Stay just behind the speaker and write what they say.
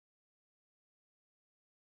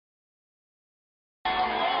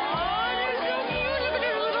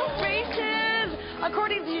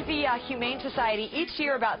the Humane Society, each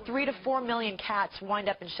year about 3 to 4 million cats wind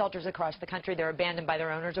up in shelters across the country. They're abandoned by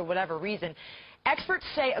their owners or whatever reason. Experts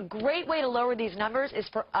say a great way to lower these numbers is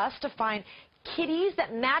for us to find kitties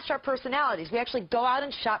that match our personalities. We actually go out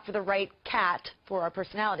and shop for the right cat for our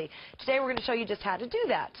personality. Today we're going to show you just how to do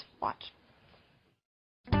that. Watch.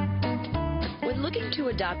 When looking to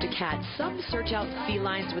adopt a cat, some search out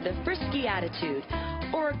felines with a frisky attitude,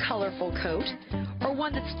 or a colorful coat, or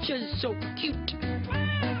one that's just so cute.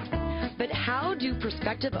 But how do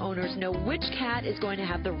prospective owners know which cat is going to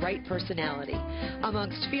have the right personality?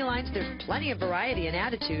 Amongst felines, there's plenty of variety in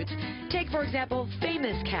attitudes. Take, for example,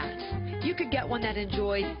 famous cats. You could get one that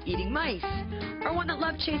enjoys eating mice, or one that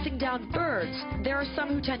loves chasing down birds. There are some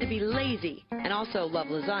who tend to be lazy and also love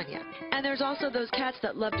lasagna. And there's also those cats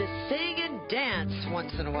that love to sing and dance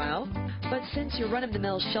once in a while. But since your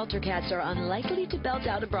run-of-the-mill shelter cats are unlikely to belt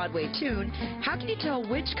out a Broadway tune, how can you tell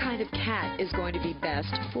which kind of cat is going to be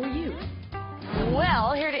best for you?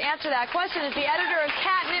 Well, here to answer that question is the editor of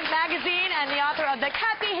Catnip magazine and the author of the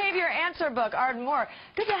Cat Behavior Answer book, Arden.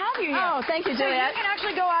 Good to have you here. Oh, thank you, Juliet. So you can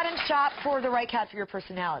actually go out and shop for the right cat for your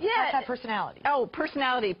personality. Yeah. What's that personality? Oh,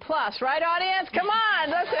 personality plus, right, audience? Come on,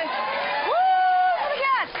 let's. Woo! Look at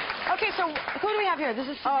that. Okay, so who do we have here? This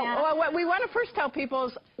is Savannah. Oh, well, what we want to first tell people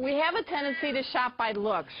is we have a tendency to shop by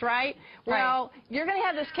looks, right? Well, you're going to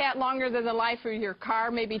have this cat longer than the life of your car,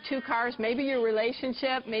 maybe 2 cars, maybe your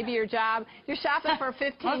relationship, maybe your job. You're shopping for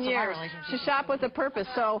 15 years. You shop with a purpose.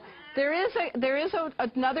 So there is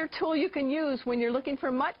another tool you can use when you're looking for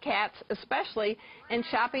mutt cats, especially, and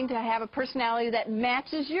shopping to have a personality that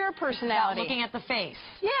matches your personality. Looking at the face.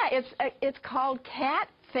 Yeah, it's called cat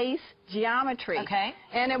face geometry. Okay.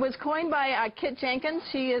 And it was coined by Kit Jenkins.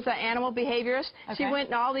 She is an animal behaviorist. Okay. She went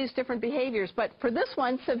in all these different behaviors. But for this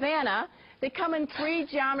one, Savannah, they come in 3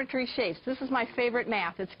 geometry shapes. This is my favorite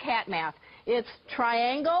math. It's cat math. It's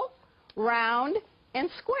triangle, round, and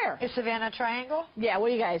square. Is Savannah a triangle? Yeah, what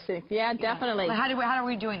do you guys think? Yeah, definitely. Well, how are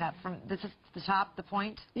we doing that? From this is the top, the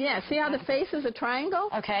point? Yeah, see how the face is a triangle?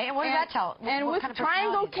 Okay, and what does that tell? And with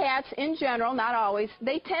triangle cats in general, not always,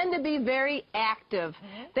 they tend to be very active.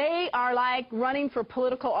 They are like running for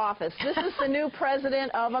political office. This is the new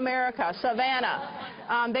president of America, Savannah.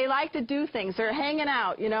 They like to do things. They're hanging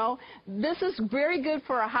out, you know. This is very good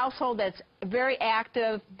for a household that's very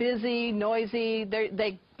active, busy, noisy.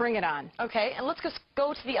 They bring it on. Okay, and let's just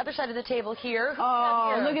go to the other side of the table here.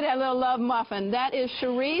 Oh, look at that little love muffin. That is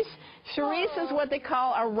Cherise. Cherise is what they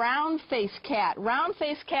call a round-faced cat.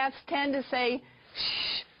 Round-faced cats tend to say,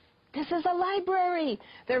 shh, this is a library.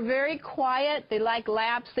 They're very quiet. They like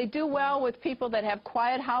laps. They do well with people that have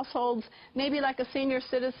quiet households, maybe like a senior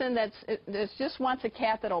citizen that just wants a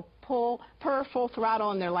cat that'll purr full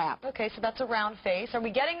throttle in their lap. Okay, so that's a round face. Are we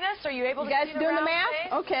getting this? Are you able to see the round face? You guys doing the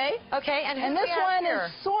math? Okay. Okay, and this one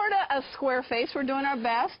is sort of a square face. We're doing our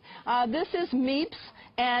best. This is Meeps,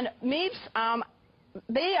 and Meeps,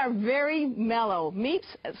 they are very mellow.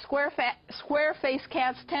 Meeps, square-faced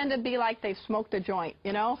cats tend to be like they smoked a joint,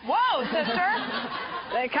 you know? Whoa, sister!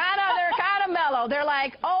 They're kind of mellow. They're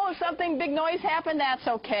like, oh, if something big noise happened, that's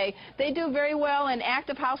okay. They do very well in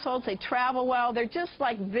active households. They travel well. They're just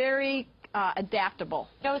like very adaptable.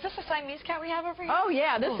 Now, is this a Siamese cat we have over here? Oh,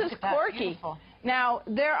 yeah, this is Corky. Now,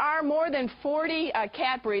 there are more than 40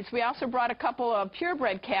 cat breeds. We also brought a couple of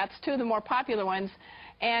purebred cats, 2 of the more popular ones.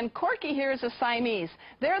 And Corky here is a Siamese.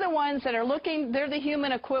 They're the ones that are looking, they're the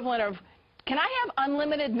human equivalent of, can I have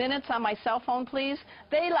unlimited minutes on my cell phone, please?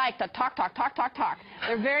 They like to talk, talk, talk, talk, talk.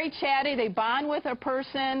 They're very chatty. They bond with a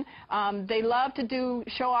person. They love to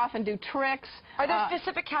show off and do tricks. Are there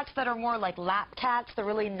specific cats that are more like lap cats, the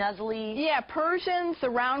really nuzzly? Yeah, Persians, the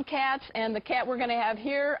round cats, and the cat we're going to have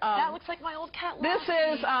here. That looks like my old cat. This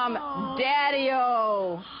is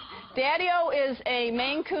Daddy-O. Daddy-O is a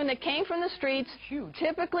Maine Coon that came from the streets. Huge.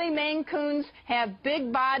 Typically, Maine Coons have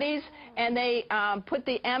big bodies, and they put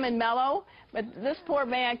the M in mellow. But this poor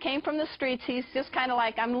man came from the streets. He's just kind of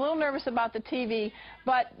like, I'm a little nervous about the TV.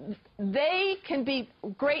 But they can be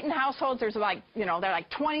great in households. There's like, you know, they're like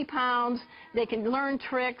 20 pounds. They can learn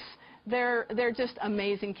tricks. They're just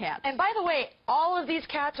amazing cats. And by the way, all of these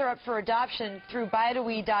cats are up for adoption through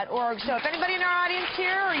buytowe.org. So if anybody in our audience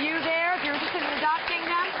here, or you there, if you're interested in adopting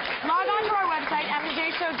them, log on to our website,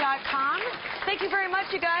 mjshow.com. Thank you very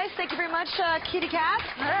much, you guys. Thank you very much, kitty cats.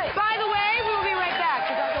 All right. By the way, we'll be right back,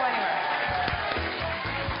 so don't go anywhere.